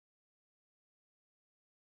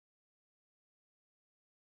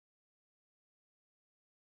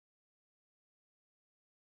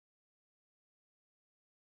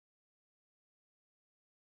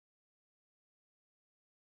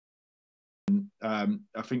I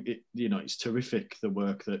think it's terrific, the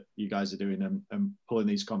work that you guys are doing and pulling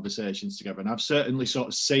these conversations together. And I've certainly sort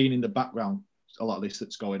of seen in the background a lot of this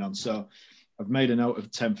that's going on. So I've made a note of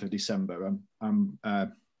 10th of December. I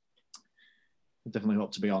definitely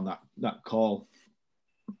hope to be on that call.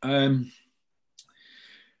 And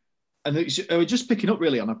I was just picking up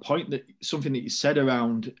really on a point something that you said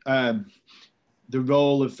around the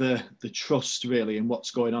role of the trust really and what's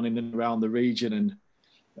going on in and around the region.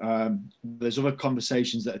 And there's other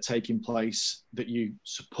conversations that are taking place that you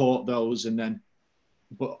support those,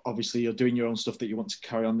 but obviously you're doing your own stuff that you want to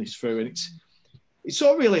carry on this through. And it's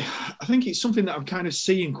all really, I think it's something that I'm kind of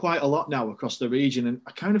seeing quite a lot now across the region. And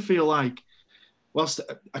I kind of feel like, whilst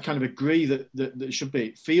I kind of agree that it should be,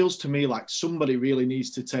 it feels to me like somebody really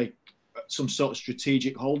needs to take some sort of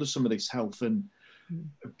strategic hold of some of this health, and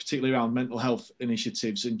particularly around mental health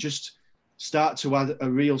initiatives, and just start to add a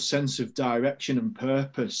real sense of direction and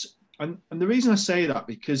purpose. And the reason I say that,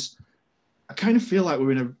 because I kind of feel like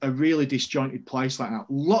we're in a really disjointed place like that.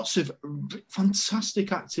 Lots of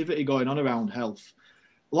fantastic activity going on around health,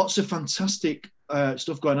 lots of fantastic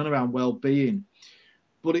stuff going on around well-being,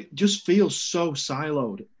 but it just feels so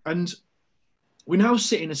siloed. And we now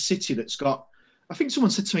sit in a city that's got, I think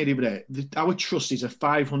someone said to me the other day, our trust is a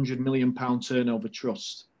 £500 million turnover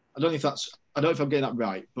trust. I don't know if I'm getting that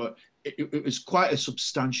right, but it was quite a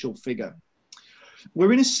substantial figure.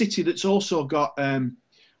 We're in a city that's also got a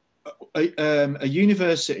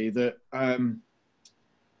university that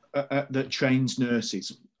trains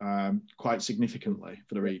nurses quite significantly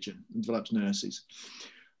for the region and develops nurses.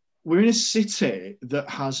 We're in a city that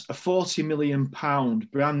has a £40 million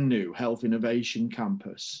brand new health innovation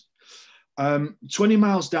campus. 20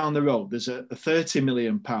 miles down the road, there's a £30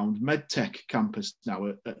 million medtech campus now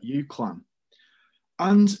at UCLan.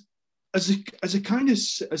 And as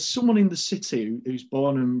someone in the city who's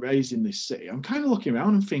born and raised in this city, I'm kind of looking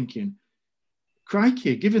around and thinking,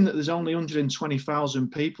 crikey, given that there's only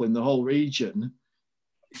 120,000 people in the whole region,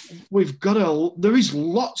 there is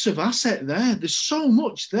lots of asset there. There's so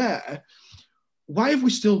much there. Why have we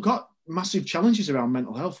still got massive challenges around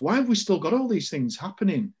mental health? Why have we still got all these things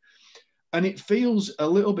happening? And it feels a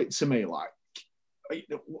little bit to me like,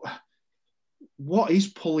 what is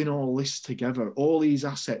pulling all this together? All these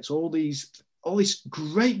assets, all this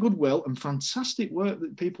great goodwill and fantastic work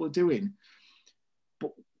that people are doing.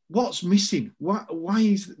 But what's missing? Why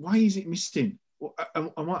is it missing?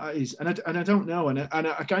 And what it is? And I don't know. And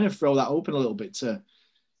I kind of throw that open a little bit to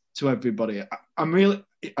everybody. I'm really,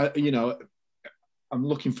 I'm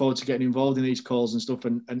looking forward to getting involved in these calls and stuff,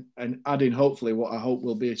 and adding hopefully what I hope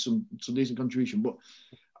will be some decent contribution. But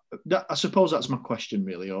I suppose that's my question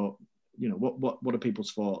really, or what are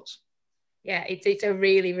people's thoughts? Yeah, it's a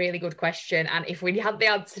really, really good question. And if we had the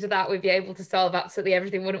answer to that, we'd be able to solve absolutely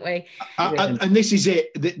everything, wouldn't we? And this is it.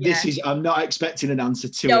 This is, I'm not expecting an answer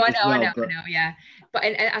to it. I know, yeah. But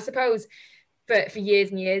and I suppose for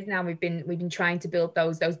years and years now, we've been trying to build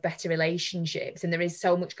those better relationships, and there is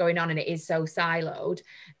so much going on, and it is so siloed.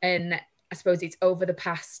 And I suppose it's over the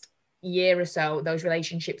past year or so, those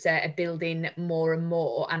relationships are building more and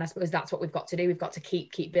more, and I suppose that's what we've got to do. We've got to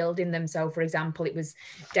keep building them. So for example, it was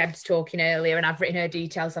Deb's talking earlier, and I've written her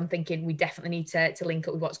details. I'm thinking we definitely need to link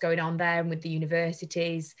up with what's going on there and with the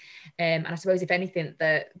universities, and I suppose if anything,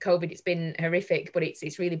 the COVID, it's been horrific, but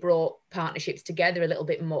it's really brought partnerships together a little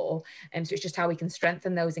bit more, and so it's just how we can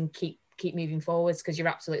strengthen those and keep moving forwards, because you're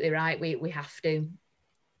absolutely right, we have to.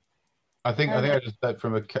 I think I just said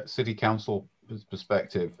from a city council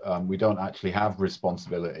perspective, we don't actually have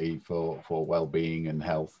responsibility for well-being and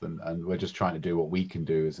health, and we're just trying to do what we can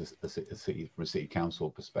do as a city, from a city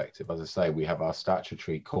council perspective. As I say, we have our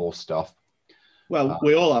statutory core stuff. Well,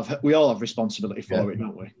 we all have responsibility for it,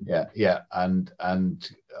 don't we? Yeah. And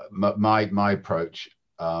my approach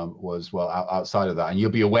was, well, outside of that, and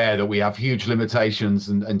you'll be aware that we have huge limitations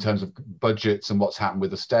in terms of budgets and what's happened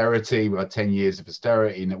with austerity. We've had 10 years of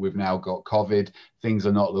austerity, and we've now got COVID. Things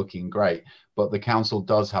are not looking great, but the council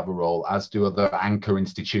does have a role, as do other anchor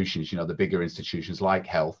institutions, the bigger institutions like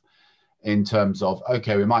health, in terms of,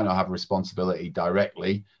 okay, we might not have a responsibility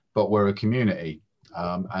directly, but we're a community,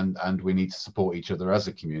 and we need to support each other as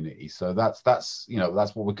a community. So that's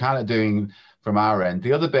what we're kind of doing from our end.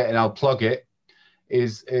 The other bit, and I'll plug it,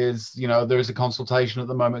 is there is a consultation at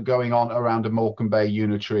the moment going on around a Morecambe Bay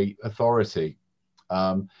Unitary Authority,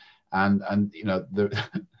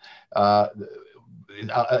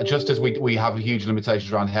 just as we have huge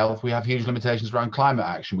limitations around health, we have huge limitations around climate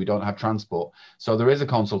action. We don't have transport, so there is a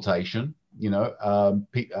consultation. I'll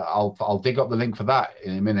dig up the link for that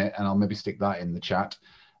in a minute, and I'll maybe stick that in the chat.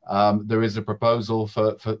 There is a proposal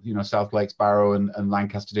for South Lakes Barrow and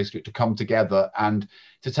Lancaster District to come together and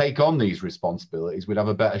to take on these responsibilities. We'd have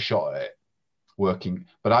a better shot at it working.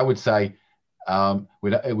 But I would say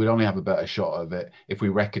we'd only have a better shot of it if we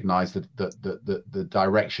recognise that the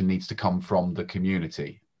direction needs to come from the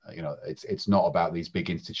community. It's not about these big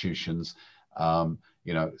institutions,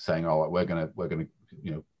 saying, "Oh, we're gonna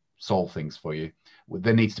solve things for you."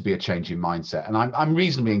 There needs to be a change in mindset, and I'm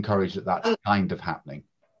reasonably encouraged that that's kind of happening.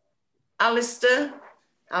 Alistair,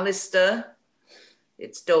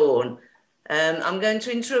 it's Dawn. I'm going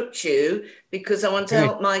to interrupt you because I want to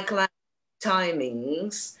help Michael out with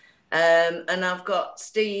timings. And I've got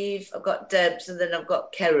Steve, I've got Debs, and then I've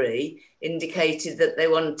got Kerry indicated that they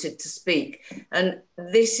wanted to speak. And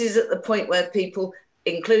this is at the point where people,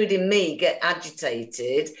 including me, get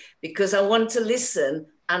agitated because I want to listen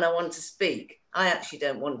and I want to speak. I actually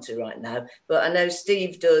don't want to right now, but I know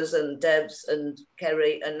Steve does, and Debs and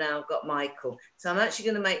Kerry, and now I've got Michael. So I'm actually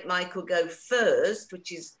going to make Michael go first,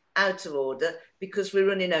 which is out of order because we're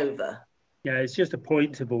running over. Yeah, it's just a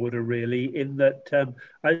point of order, really, in that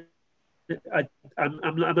I'm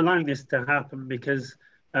allowing this to happen because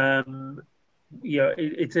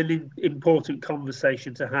it's an important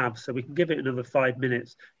conversation to have. So we can give it another 5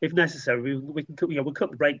 minutes if necessary. We can we'll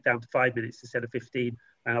cut the break down to 5 minutes instead of 15,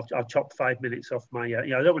 and I'll chop 5 minutes off my. I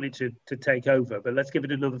don't want it to take over, but let's give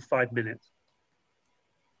it another 5 minutes.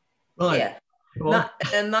 Right. Yeah.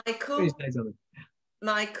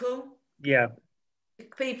 Michael. Yeah.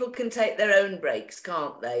 People can take their own breaks,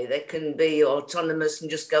 can't they? They can be autonomous and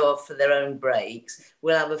just go off for their own breaks.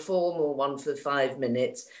 We'll have a formal one for 5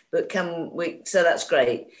 minutes, but can we? So that's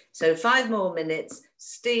great. So 5 more minutes.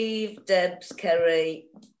 Steve, Debs, Kerry.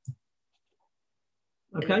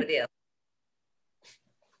 Okay. Anybody else?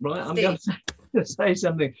 Right, I'm going to say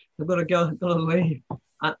something. I've got to leave.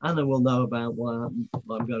 Anna will know about why I'm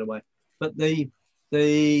going away. But the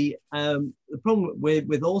problem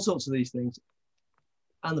with all sorts of these things,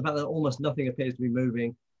 and the fact that almost nothing appears to be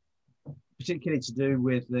moving, particularly to do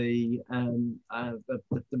with the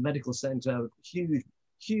medical centre,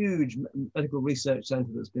 huge medical research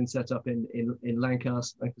centre that's been set up in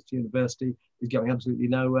Lancaster University, is going absolutely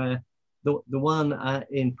nowhere. The one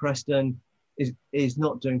in Preston is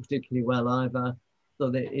not doing particularly well either,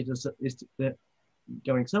 so that it is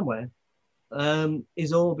going somewhere.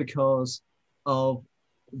 Is all because of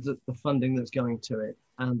the funding that's going to it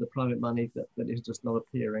and the private money that is just not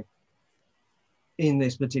appearing in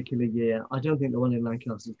this particular year. I don't think the one in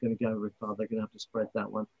Lancaster is going to go very far. They're going to have to spread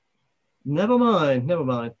that one. Never mind.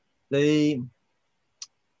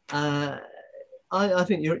 I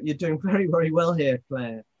think you're doing very, very well here,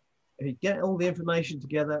 Claire. If you get all the information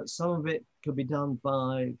together, some of it could be done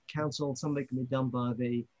by council, some of it can be done by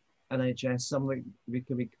the NHS, some of it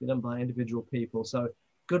could be done by individual people. So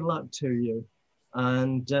good luck to you.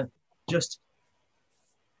 And just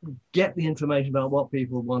get the information about what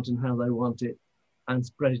people want and how they want it, and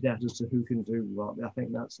spread it out as to who can do what. I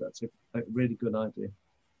think that's a really good idea.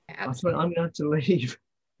 Absolutely. I'm going to have to leave,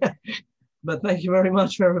 but thank you very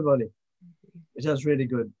much for everybody. It was really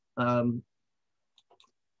good. Right.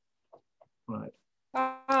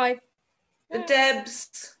 Bye. The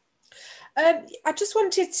Debs. I just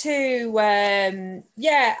wanted to,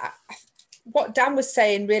 what Dan was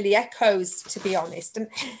saying really echoes, to be honest. And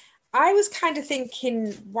I was kind of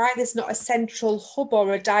thinking why there's not a central hub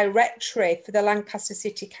or a directory for the Lancaster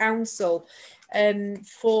City Council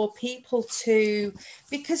for people to,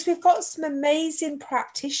 because we've got some amazing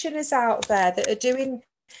practitioners out there that are doing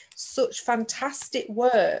such fantastic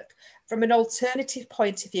work from an alternative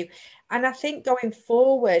point of view. And I think going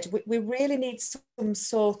forward, we really need some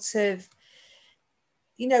sort of,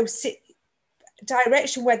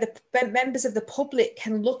 direction where the members of the public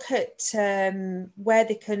can look at where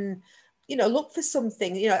they can, look for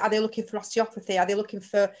something. Are they looking for osteopathy? Are they looking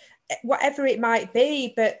for whatever it might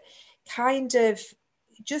be? But kind of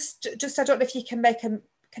just I don't know if you can can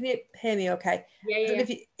you hear me okay? Yeah. I don't know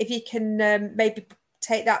if you can maybe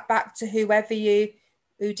take that back to who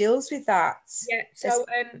deals with that. Yeah, so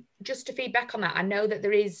just to feedback on that, I know that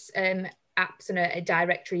there is apps and a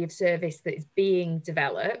directory of service that is being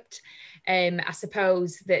developed. I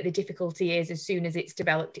suppose that the difficulty is as soon as it's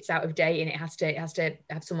developed, it's out of date and it has to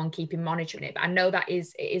have someone keeping monitoring it. But I know that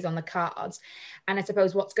it is on the cards. And I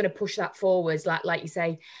suppose what's going to push that forwards, like you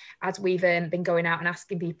say, as we've been going out and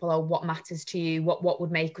asking people, what matters to you, what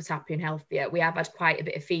would make us happy and healthier, we have had quite a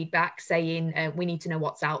bit of feedback saying we need to know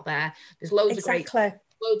what's out there. There's loads of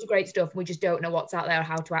great stuff. We just don't know what's out there or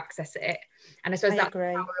how to access it. And I suppose that's the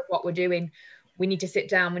power of what we're doing. we need to sit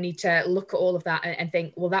down, we need to look at all of that and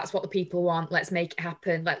think, well, that's what the people want, let's make it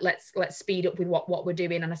happen, let's speed up with what we're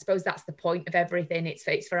doing. And I suppose that's the point of everything.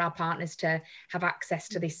 It's for our partners to have access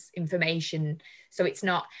to this information. So it's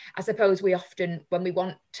not, I suppose we often, when we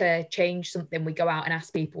want to change something, we go out and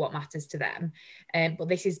ask people what matters to them. But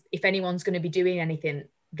this is, if anyone's going to be doing anything,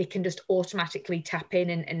 they can just automatically tap in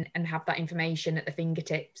and have that information at the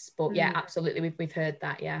fingertips. But yeah, absolutely, we've heard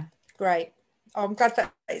that. Yeah, great. Oh, I'm glad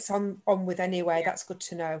that it's on with anyway. Yeah. That's good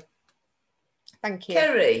to know. Thank you.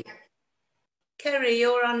 Kerry,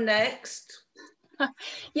 you're on next.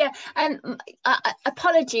 Yeah,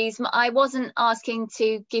 apologies, I wasn't asking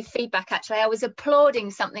to give feedback. Actually, I was applauding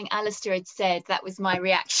something Alistair had said. That was my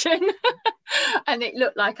reaction. And it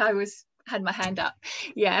looked like I had my hand up.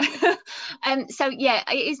 Yeah. So yeah,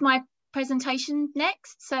 it is my presentation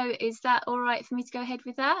next. So is that all right for me to go ahead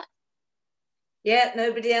with that? Yeah,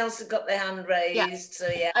 nobody else has got their hand raised. Yeah. So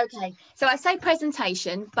yeah. Okay. So I say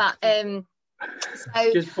presentation, but so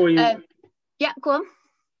just for you. Yeah, go on.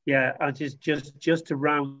 Yeah, I just to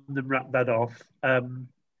round and wrap that off.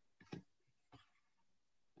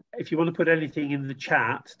 If you want to put anything in the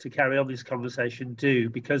chat to carry on this conversation, do,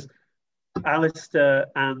 because Alistair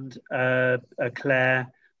and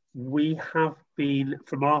Claire, we have been,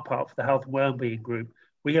 from our part, for the Health and Wellbeing group,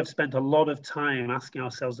 we have spent a lot of time asking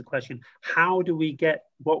ourselves the question, how do we get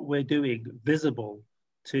what we're doing visible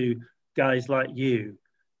to guys like you?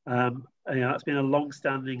 That's been a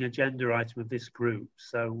long-standing agenda item of this group.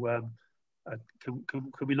 So can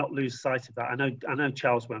we not lose sight of that? I know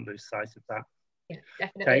Charles won't lose sight of that. Yeah,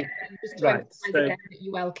 definitely. Okay. Just to emphasize again that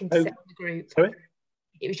you're welcome to sit on the group. Sorry?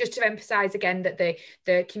 It was just to emphasize again that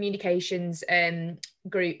the communications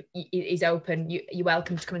group is open. You're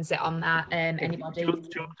welcome to come and sit on that. Anybody. Do you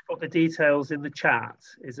want to put the details in the chat?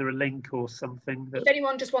 Is there a link or something? If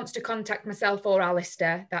anyone just wants to contact myself or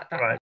Alistair, that right.